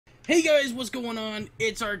Hey guys, what's going on?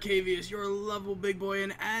 It's Arcavius, your level big boy,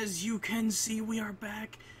 and as you can see, we are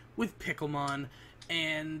back with Pixelmon,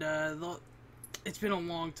 and it's been a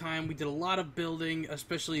long time. We did a lot of building,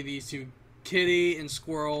 especially these two, Kitty and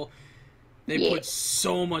Squirrel. They put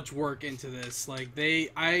so much work into this.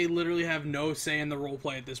 I literally have no say in the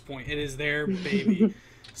roleplay at this point. It is their baby.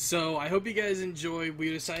 So I hope you guys enjoy. We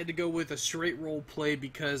decided to go with a straight roleplay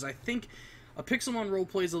because I think a Pixelmon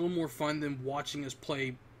roleplay is a little more fun than watching us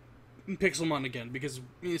play Pixelmon again, because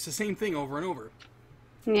it's the same thing over and over.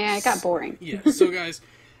 Yeah, it got boring. Yeah, so guys,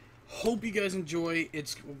 hope you guys enjoy.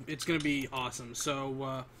 It's gonna be awesome.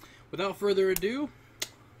 So without further ado,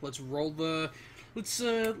 let's just roll the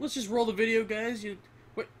video, guys.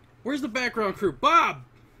 Where's the background crew? Bob!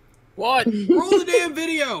 What? Roll the damn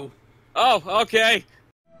video! Oh, okay.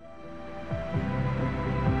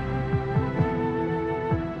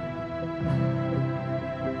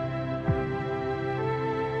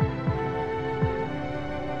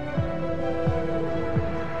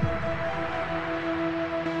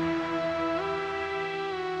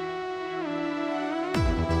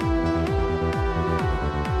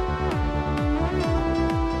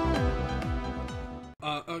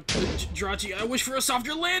 Drachi, I wish for a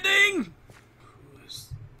softer landing!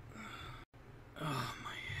 Oh,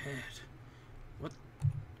 my head.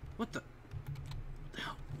 What the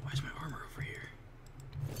hell? Why is my armor over here?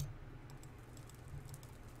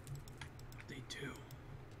 What'd they do?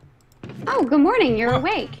 Oh, good morning. You're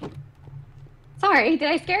awake. Sorry, did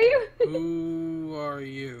I scare you? Who are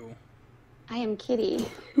you? I am Kitty.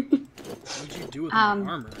 What'd you do with my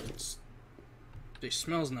armor? It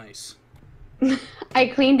smells nice. I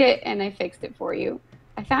cleaned it and I fixed it for you.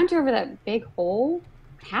 I found you over that big hole.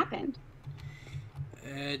 What happened?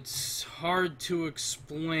 It's hard to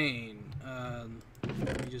explain.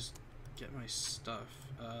 Let me just get my stuff.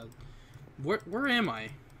 Where am I?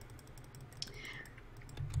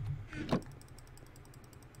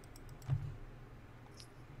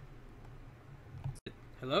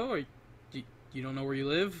 Hello? You don't know where you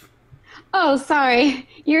live? Oh, sorry.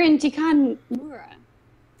 You're in Jikan-mura.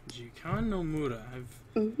 Jikan no Mura. I've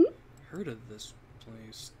heard of this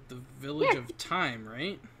place. The Village of Time,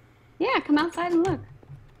 right? Yeah, come outside and look.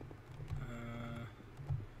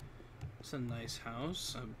 It's a nice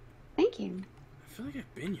house. Thank you. I feel like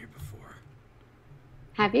I've been here before.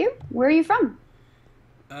 Have you? Where are you from?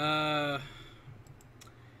 Have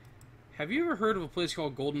you ever heard of a place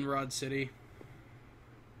called Goldenrod City?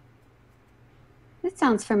 This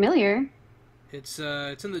sounds familiar. It's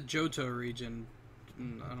in the Johto region.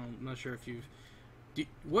 I'm not sure if you've...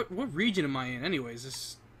 What region am I in,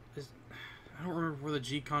 anyways? I don't remember where the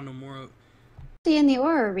Jikan no Mura... In the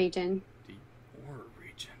Aura region. The Aura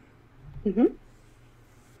region? Mm-hmm.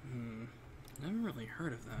 Never really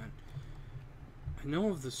heard of that. I know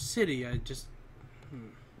of the city, I just...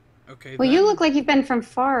 Okay, Well, you look like you've been from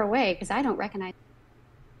far away, because I don't recognize...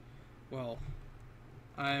 Well,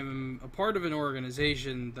 I'm a part of an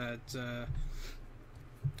organization that,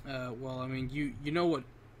 well, I mean, you know what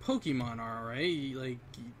Pokemon are, right?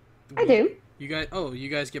 I do. You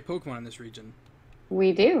guys get Pokemon in this region.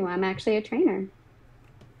 We do. I'm actually a trainer.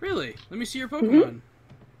 Really? Let me see your Pokemon.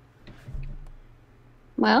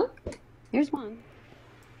 Well, here's one.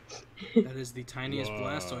 That is the tiniest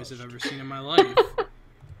Blastoise I've ever seen in my life.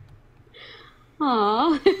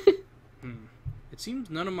 Aww. It seems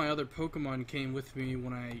none of my other Pokemon came with me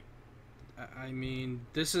when I mean,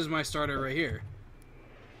 this is my starter right here.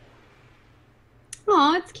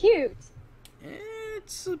 Aw, it's cute.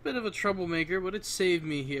 It's a bit of a troublemaker, but it saved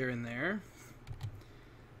me here and there.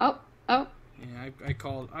 Oh. Yeah, I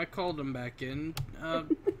called him back in.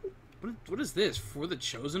 What is this? For the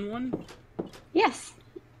Chosen One? Yes.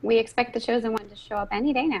 We expect the Chosen One to show up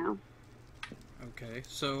any day now. Okay,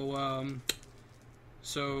 so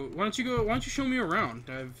why don't you show me around?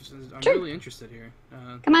 I'm Sure. really interested here.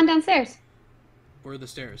 Come on downstairs. Where are the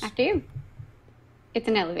stairs? After you. It's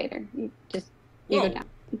an elevator. You go down.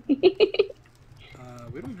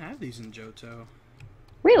 We don't have these in Johto.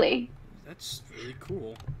 Really? That's really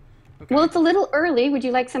cool. Okay. Well, it's a little early. Would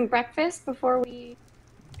you like some breakfast before we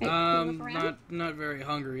look around? Not very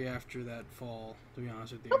hungry after that fall, to be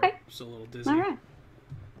honest with you. Okay. Just a little dizzy. All right.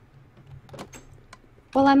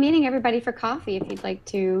 Well, I'm meeting everybody for coffee if you'd like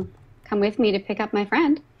to come with me to pick up my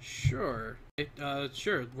friend. Sure.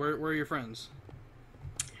 Sure. Where are your friends?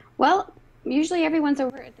 Well, usually everyone's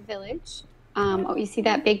over at the village. Oh, you see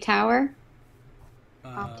that big tower?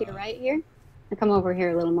 Off to your right here? I'll come over here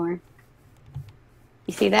a little more.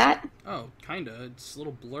 You see that? Oh, kinda. It's a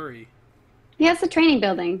little blurry. Yeah, it's a training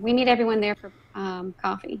building. We meet everyone there for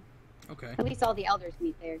coffee. Okay. At least all the elders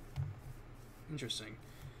meet there. Interesting.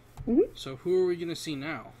 So who are we gonna see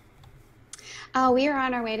now? We are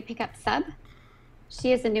on our way to pick up Sub.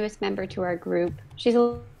 She is the newest member to our group. She's a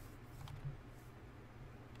little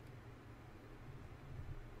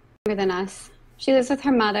younger than us. She lives with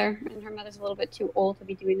her mother, and her mother's a little bit too old to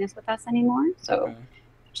be doing this with us anymore. So Okay.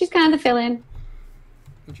 she's kind of the fill-in.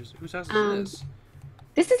 Interesting. Whose house is this?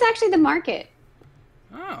 This is actually the market.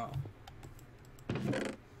 Oh.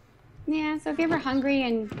 Yeah, so if you're ever hungry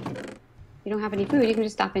and you don't have any food, you can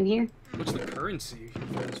just stop in here. What's the currency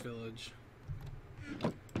for this village?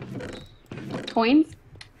 Coins?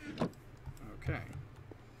 Okay.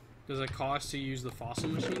 Does it cost to use the fossil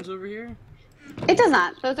machines over here? It does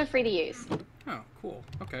not. Those are free to use. Oh, cool.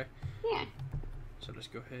 Okay. Yeah. So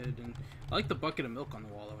just go ahead and... I like the bucket of milk on the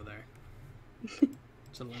wall over there.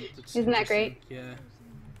 It's Isn't that great? Yeah.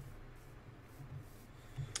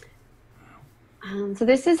 So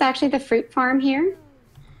this is actually the fruit farm here.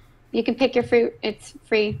 You can pick your fruit. It's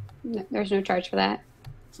free. There's no charge for that.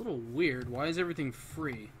 It's a little weird. Why is everything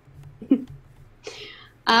free?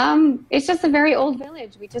 It's just a very old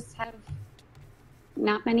village. We just have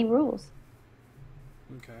not many rules.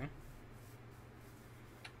 Okay.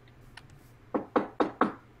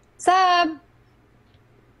 Sub!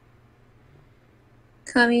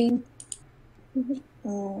 Coming.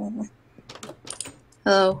 Oh.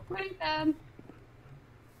 Hello. Morning, Sub.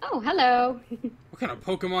 Oh, hello. What kind of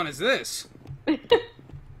Pokemon is this?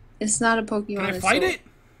 It's not a Pokemon. Can I it's fight a- it?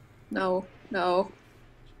 No, no.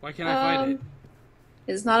 Why can't I fight it?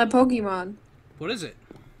 It's not a Pokemon. What is it?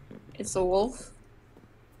 It's a wolf.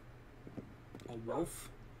 A wolf?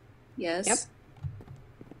 Yes. Yep.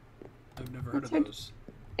 I've never heard of That's those.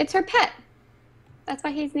 It's her pet. That's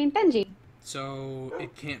why he's named Benji. So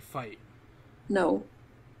it can't fight. No.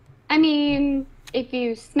 I mean, if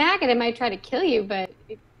you smack it, it might try to kill you, but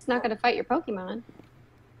it's not going to fight your Pokemon.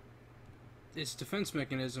 Its defense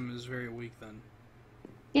mechanism is very weak then.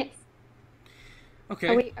 Yes.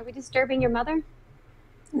 Okay. Are we disturbing your mother?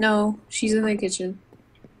 No. She's in the kitchen.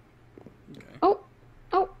 Okay. Oh.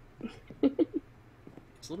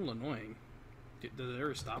 It's a little annoying. Does it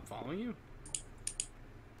ever stop following you?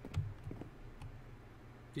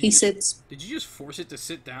 He sits. Did you just force it to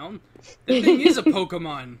sit down? That thing is a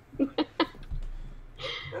Pokemon.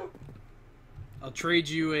 I'll trade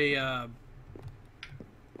you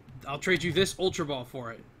this Ultra Ball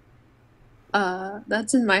for it.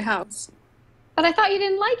 That's in my house. But I thought you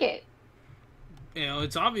didn't like it. You know,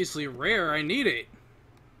 it's obviously rare. I need it.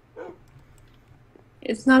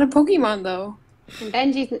 It's not a Pokemon, though. And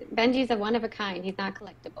Benji's a one of a kind. He's not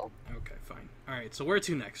collectible. Okay, fine. All right. So where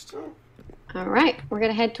to next? All right, we're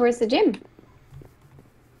gonna head towards the gym.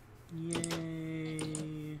 Yay!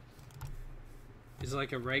 Is it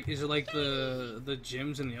like Is it like the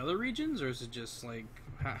gyms in the other regions, or is it just like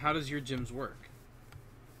how does your gyms work?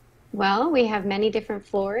 Well, we have many different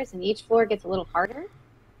floors, and each floor gets a little harder,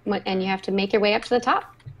 and you have to make your way up to the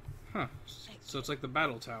top. Huh. So it's like the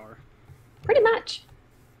battle tower. Pretty much.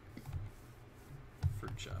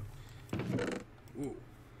 Fruit shop. Ooh.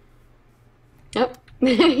 Nope.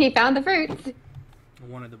 He found the fruits.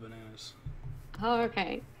 I wanted the bananas. Oh,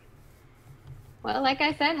 okay. Well, like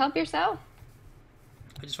I said, help yourself.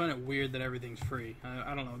 I just find it weird that everything's free.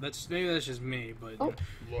 I don't know. Maybe that's just me, but Oh.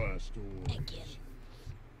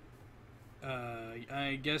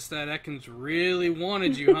 I guess that Ekans really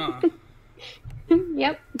wanted you, huh?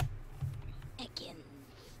 Yep. Okay.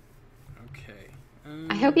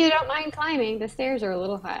 I hope you don't mind climbing. The stairs are a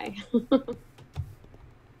little high.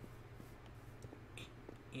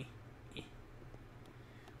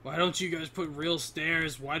 Why don't you guys put real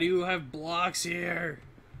stairs? Why do you have blocks here?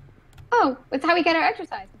 Oh, that's how we get our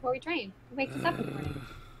exercise before we train. It wakes us up in the morning.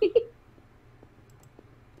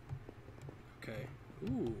 Okay.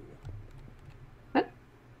 Ooh. What?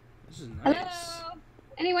 This is nice. Hello?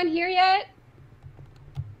 Anyone here yet?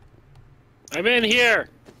 I'm in here.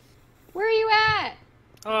 Where are you at?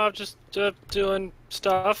 Oh, just doing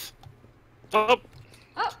stuff. Oh,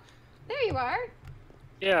 Oh, there you are.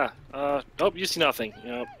 yeah. Nope, you see nothing.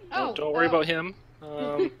 You know, Oh, don't worry oh. about him.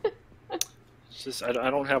 It's just I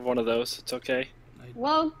don't have one of those. It's okay.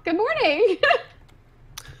 Well, good morning.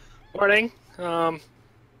 Morning. Don't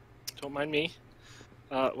mind me.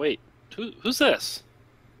 Wait. Who's this?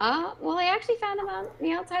 Well, I actually found him on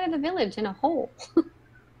the outside of the village in a hole.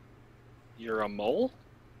 You're a mole?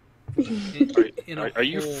 In a Are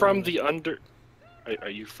you hole. from the under? Are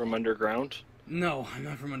you from underground? No, I'm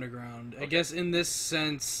not from underground. I guess in this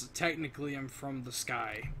sense, technically, I'm from the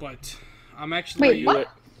sky, but I'm actually. Wait, what?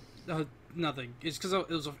 Nothing. It's because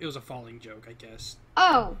it was a falling joke, I guess.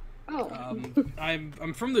 Oh.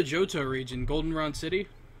 I'm from the Johto region, Goldenrod City.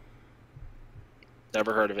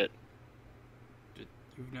 Never heard of it.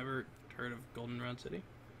 You've never heard of Goldenrod City?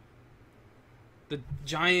 The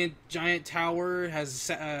giant tower has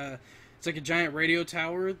it's like a giant radio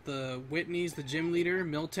tower. The Whitney's the gym leader.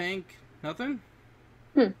 Miltank, nothing.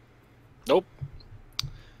 Nope.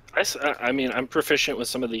 I mean, I'm proficient with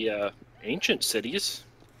some of the ancient cities.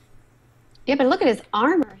 Yeah, but look at his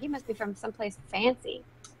armor. He must be from someplace fancy.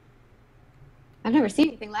 I've never seen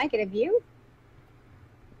anything like it. Have you?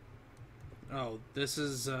 Oh, this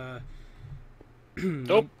is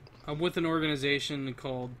Nope. I'm with an organization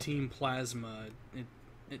called Team Plasma.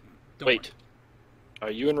 Don't Wait.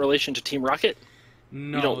 Are you in relation to Team Rocket?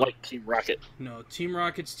 No, You don't like Team Rocket. no. Team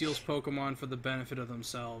Rocket steals Pokemon for the benefit of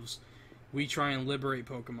themselves. We try and liberate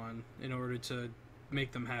Pokemon in order to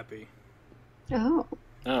make them happy. Oh.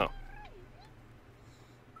 Oh.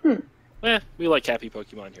 Hmm. We like happy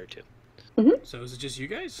Pokemon here too. So is it just you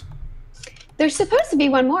guys? There's supposed to be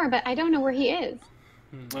one more, but I don't know where he is.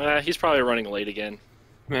 He's probably running late again.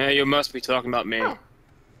 You must be talking about me. Oh.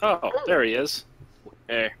 Oh, there he is.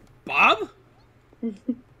 Hey. Bob?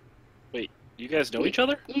 Wait, you guys know each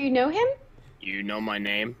other? You know him? You know my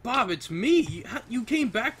name? Bob, it's me. You came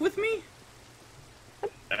back with me?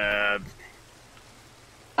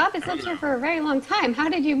 Bob has lived here for a very long time. How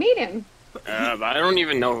did you meet him? I don't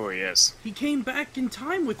even know who he is. He came back in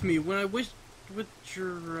time with me when I wished...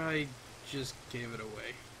 I just gave it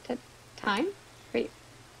away. Time? Wait.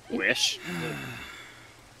 Wish?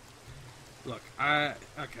 Look,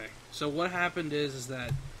 okay. So what happened is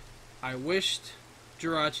that I wished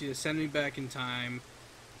Jirachi to send me back in time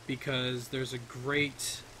because there's a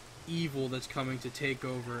great evil that's coming to take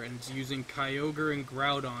over, and it's using Kyogre and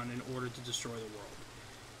Groudon in order to destroy the world.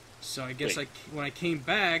 So I guess when I came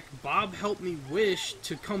back, Bob helped me wish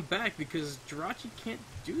to come back because Jirachi can't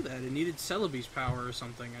do that. It needed Celebi's power or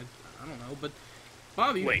something. I don't know, but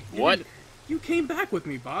Bob, Wait, what? You came back with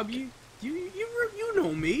me, Bob. You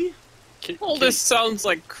know me. All this sounds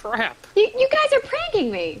like crap. You guys are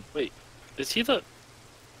pranking me. Wait, is he the...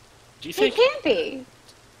 Do you He think... can't be.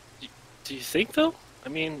 Do you think, though? I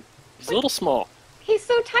mean, he's a little small. He's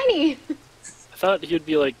so tiny. I thought he'd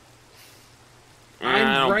be like...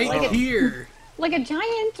 I'm right here. Like a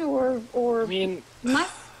giant or I mean,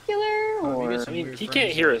 muscular or... I mean, he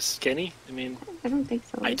can't hear us, can he? I mean, I don't think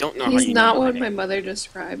so. I don't know how He's you not know what my my name. mother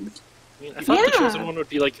described. I mean, I thought the Yeah. chosen one would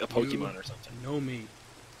be like a Pokemon or something. Know me.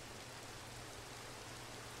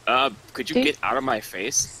 Could you Do- get out of my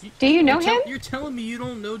face? Do you know him? You're telling me you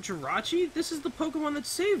don't know Jirachi? This is the Pokemon that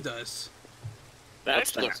saved us.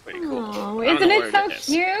 That looks pretty cool. Oh, I don't isn't know it where so it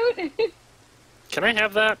is. cute? Can I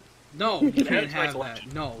have that? No, you Add it can't to my have collection.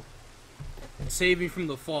 that. No. Save me from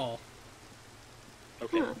the fall.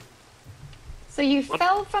 Okay. Huh. So you What?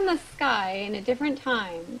 fell from the sky in a different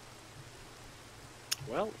time,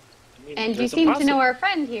 Well, I mean, and you there's a seem to know our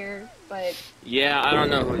friend here, but Yeah, I don't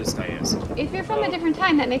know who this guy is. if you're from a different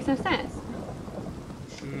time, that makes no sense.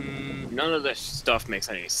 None of this stuff makes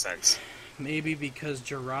any sense. Maybe because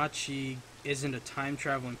Jirachi isn't a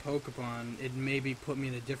time-traveling Pokemon, it maybe put me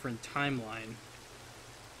in a different timeline.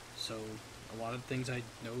 So, a lot of things I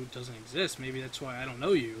know doesn't exist. Maybe that's why I don't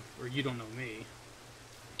know you, or you don't know me.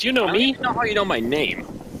 Do you know I don't me? even know how you know my name.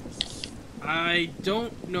 I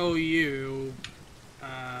don't know you.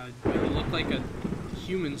 You look like a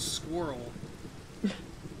human squirrel.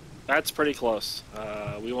 That's pretty close.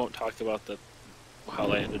 We won't talk about how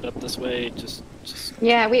I ended up this way. Just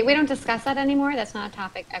Yeah, we don't discuss that anymore. That's not a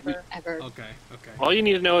topic ever. Okay. all you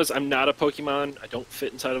need to know is I'm not a Pokemon. I don't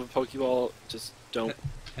fit inside of a Pokeball. Just don't.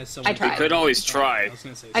 Has someone I tried. You could always try. I was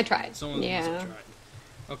gonna say I tried. Someone must have Yeah. tried.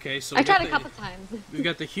 Okay, so I we got tried a the- couple times. We've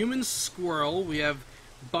got the human squirrel. We have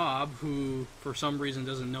Bob, who for some reason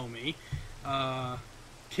doesn't know me.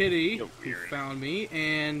 Kitty, You're who weird. found me,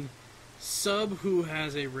 and Sub, who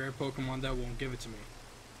has a rare Pokemon that won't give it to me.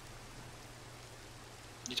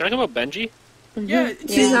 You talking about Benji? Yeah, Yeah.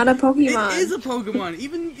 He's not a Pokemon. It is a Pokemon.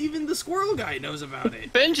 Even the squirrel guy knows about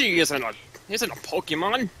it. Benji isn't a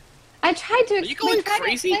Pokemon. I tried to Are you going explain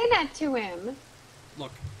crazy? that to him.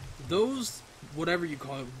 Look, those whatever you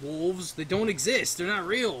call it, wolves, they don't exist. They're not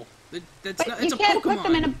real. That's But not. you It's a can't Pokemon. put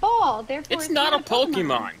them in a ball. Therefore, It's not a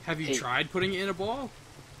Pokemon. Have you Hey. tried putting it in a ball?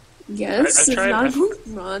 Yes, I've it's tried- not a I've-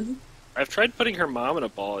 Pokemon. I've tried putting her mom in a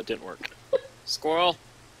ball. It didn't work. Squirrel.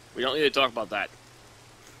 We don't need to talk about that.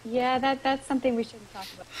 Yeah, that's something we shouldn't talk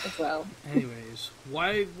about as well. Anyways,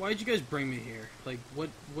 why'd you guys bring me here? Like,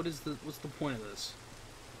 what's the point of this?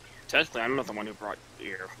 Technically, I'm not the one who brought you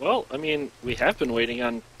here. Well, I mean, we have been waiting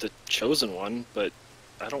on the chosen one, but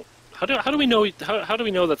I don't. How do we know? How do we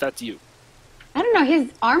know that that's you? I don't don't know.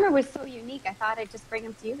 His armor was so unique. I thought I'd just bring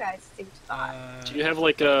him to you guys to see what you thought. Do you have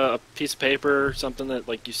like a piece of paper or something that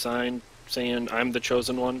like you signed saying I'm the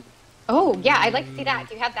chosen one? Oh, yeah, I'd like to see that.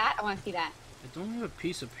 Do you have that? I want to see that. I don't have a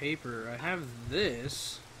piece of paper. I have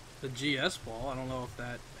this, the GS ball. I don't know if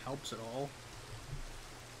that helps at all.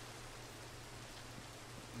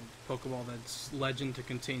 Pokeball that's legend to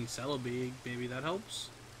contain Celebi. Maybe that helps.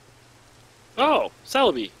 Oh,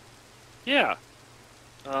 Celebi. Yeah.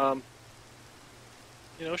 You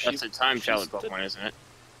know, That's a time challenge Pokemon, isn't it?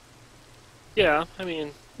 Yeah, I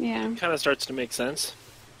mean, Yeah. it kind of starts to make sense.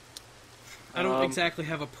 I don't exactly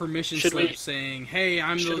have a permission should slip we- saying, "Hey,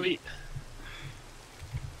 I'm Should the." we?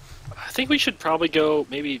 I think we should probably go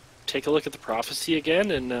maybe take a look at the prophecy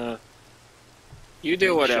again and You do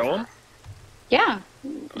show whatever. 'em. Yeah.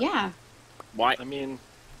 Yeah. Why? I mean,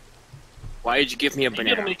 Why did you give me a maybe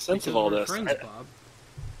it'll banana? make sense Because of all we're this. friends, Bob.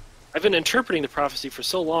 I've been interpreting the prophecy for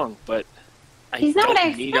so long, but He's not what I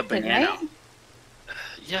don't need a expected, banana. right?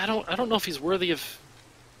 yeah, I don't know if he's worthy of,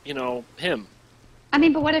 him. I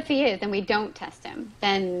mean, but what if he is and we don't test him?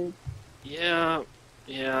 Then Yeah,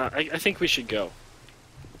 I think we should go.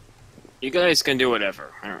 You guys can do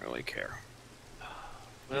whatever. I don't really care.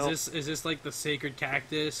 Well, Is this like the sacred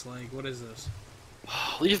cactus? Like, what is this?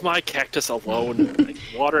 leave my cactus alone.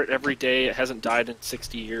 I water it every day. It hasn't died in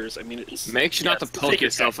 60 years. I mean, it's Make sure not to it's the poke sacred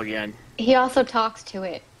yourself cactus. again. he also talks to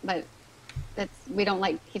it, but he doesn't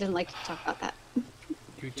like to talk about that. You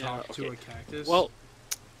Yeah, talk to okay. a cactus? Well,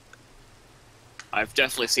 I've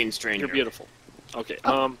definitely seen Stranger. you're beautiful. Okay.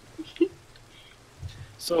 Oh.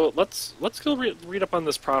 So let's go read up on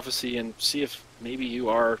this prophecy and see if maybe you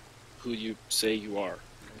are who you say you are.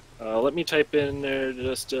 Let me type in there.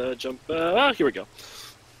 Just jump. Here we go.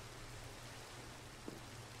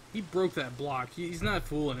 he broke that block. He's not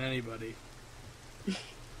fooling anybody.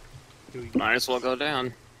 Might as well go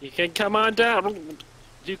down. You can come on down.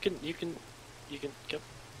 You can come.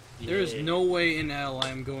 There is Yeah. no way in hell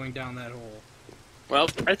I'm going down that hole. Well,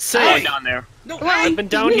 I'd go say down there. No, Why? I've been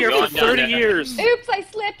down here Go for down 30 there. years. Oops, I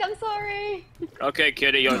slipped. I'm sorry. Okay,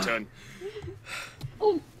 Kitty, your turn.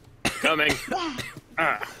 Oh. Coming.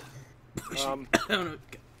 Ah. Um, I don't know.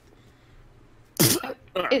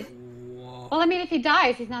 Is- Whoa. well, I mean, if he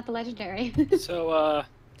dies, he's not the legendary. so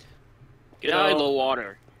Get out of the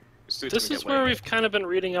water. this is where we've kind of been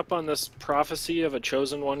reading up on this prophecy of a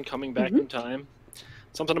chosen one coming back in time.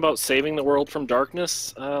 Something about saving the world from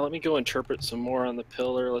darkness. Let me go interpret some more on the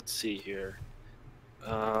pillar. Let's see here.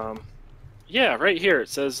 Yeah, right here. It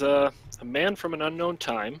says, a man from an unknown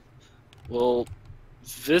time will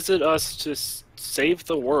visit us to save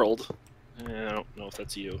the world. I don't know if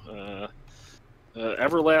that's you.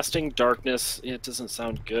 Everlasting darkness. It doesn't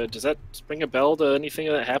sound good. Does that ring a bell to anything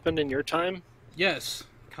that happened in your time? Yes,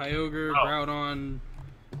 Kyogre, Oh. Groudon,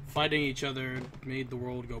 fighting each other made the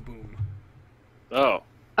world go boom. Oh.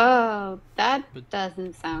 Oh, that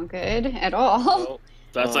doesn't sound good at all. Well,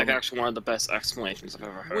 That's like actually one of the best explanations I've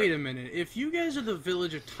ever heard. Wait a minute. If you guys are the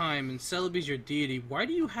Village of Time and Celebi's your deity, why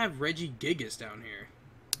do you have Regigigas down here?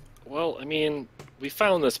 Well, I mean, we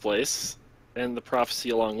found this place and the prophecy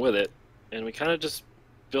along with it, and we kind of just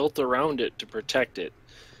built around it to protect it.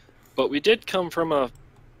 But we did come from a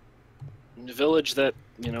village that,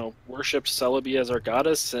 worshipped Celebi as our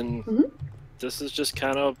goddess, and this is just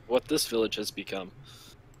kind of what this village has become.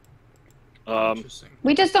 Interesting.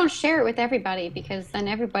 We just don't share it with everybody because then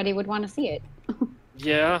everybody would want to see it.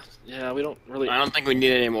 Yeah, we don't really... I don't think we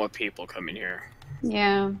need any more people coming here.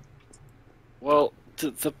 Yeah. Well,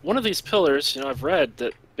 one of these pillars, I've read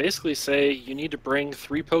that basically say you need to bring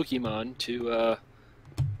 3 Pokemon to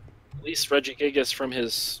release Regigigas from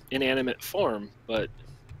his inanimate form, but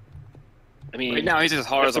I mean, Right now, he's as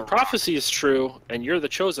hard if as the a rock. prophecy is true and you're the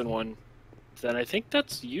chosen one, then I think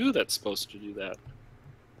that's you that's supposed to do that.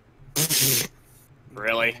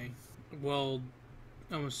 Really? Okay. Well,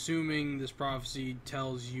 I'm assuming this prophecy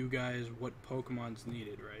tells you guys what Pokemon's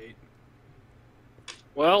needed, right?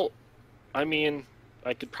 Well, I mean,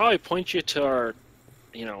 I could probably point you to our,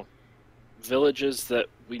 villages that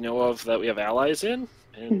we know of that we have allies in,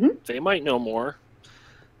 and they might know more.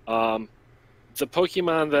 The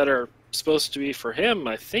Pokemon that are supposed to be for him,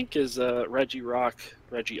 I think, is Regirock,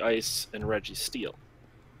 Regice, and Registeel.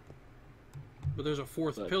 But there's a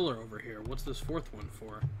fourth But- pillar over here. What's this fourth one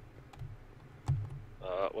for?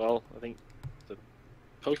 Well, I think the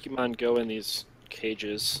Pokemon go in these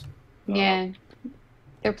cages. Yeah.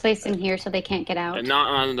 They're placed in here so they can't get out. And not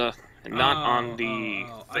on the I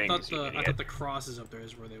things. thought you the idiot. crosses up there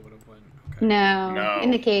is where they would have went. Okay. No, No.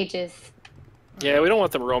 in the cages. Yeah, we don't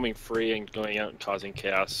want them roaming free and going out and causing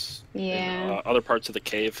chaos Yeah. in other parts of the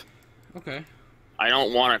cave. Okay. I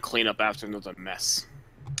don't want to clean up after another mess.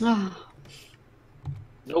 Oh,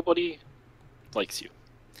 Nobody likes you.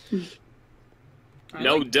 I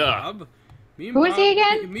No, like duh. Bob. Me and Who is Bob, he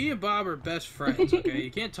again? Me and Bob are best friends. Okay,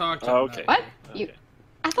 you can't talk to Oh, him okay. that what? way. You? Okay.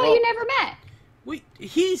 I thought Well- you never met. Wait,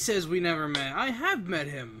 he says we never met. I have met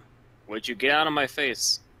him. Would you get out of my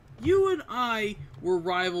face? You and I were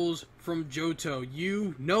rivals from Johto.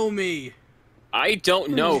 You know me. I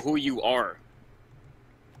don't know who you are.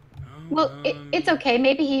 Well, it's Um, okay.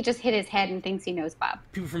 Maybe he just hit his head and thinks he knows Bob.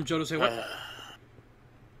 People from Johto say what?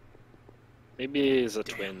 Maybe he's a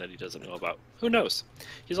twin that he doesn't know about. Who knows?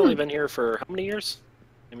 He's only been here for how many years?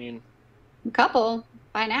 I mean, A couple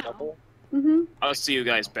by a now. couple? Mm-hmm. I'll see you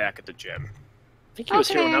guys back at the gym. I think he was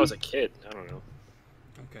here when I Okay. was a kid. I don't know.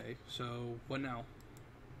 Okay, so what now?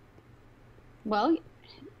 Well,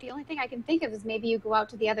 the only thing I can think of is maybe you go out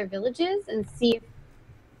to the other villages and see if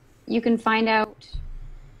you can find out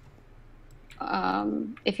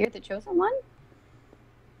if you're the chosen one.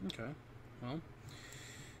 Okay, well.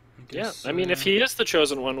 Yeah, I mean, if he is the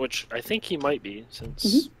chosen one, which I think he might be,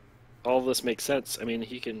 since all of this makes sense. I mean,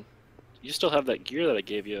 he can. You still have that gear that I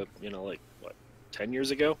gave you. You know, like what, 10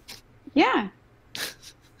 years ago? Yeah. I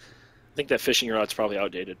think that fishing rod's probably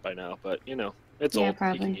outdated by now, but you know, it's Yeah, old.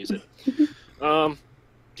 probably. He can use it.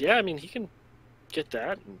 Yeah, I mean, he can get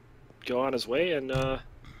that and go on his way, and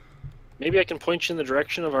maybe I can point you in the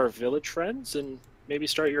direction of our village friends, and maybe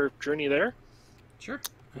start your journey there. Sure.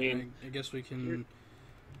 I mean, I guess we can.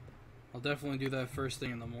 I'll definitely do that first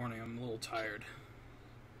thing in the morning. I'm a little tired.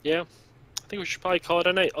 Yeah, I think we should probably call it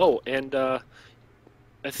a night. Oh, and I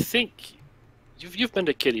think you've been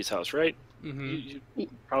to Kitty's house, right? Mm-hmm. You've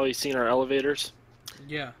probably seen our elevators.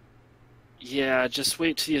 Yeah. Yeah, just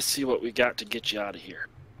wait till you see what we got to get you out of here.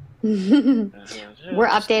 We're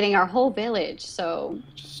Yeah, updating our whole village, so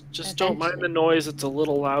just don't mind the noise. It's a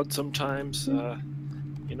little loud sometimes.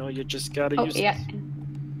 You know, you just gotta oh use yeah.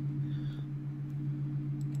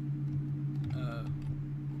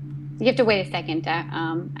 You have to wait a second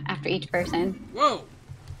after each person. Whoa!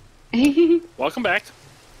 Welcome back.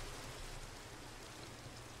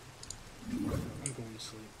 I'm going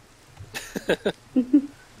to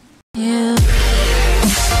sleep.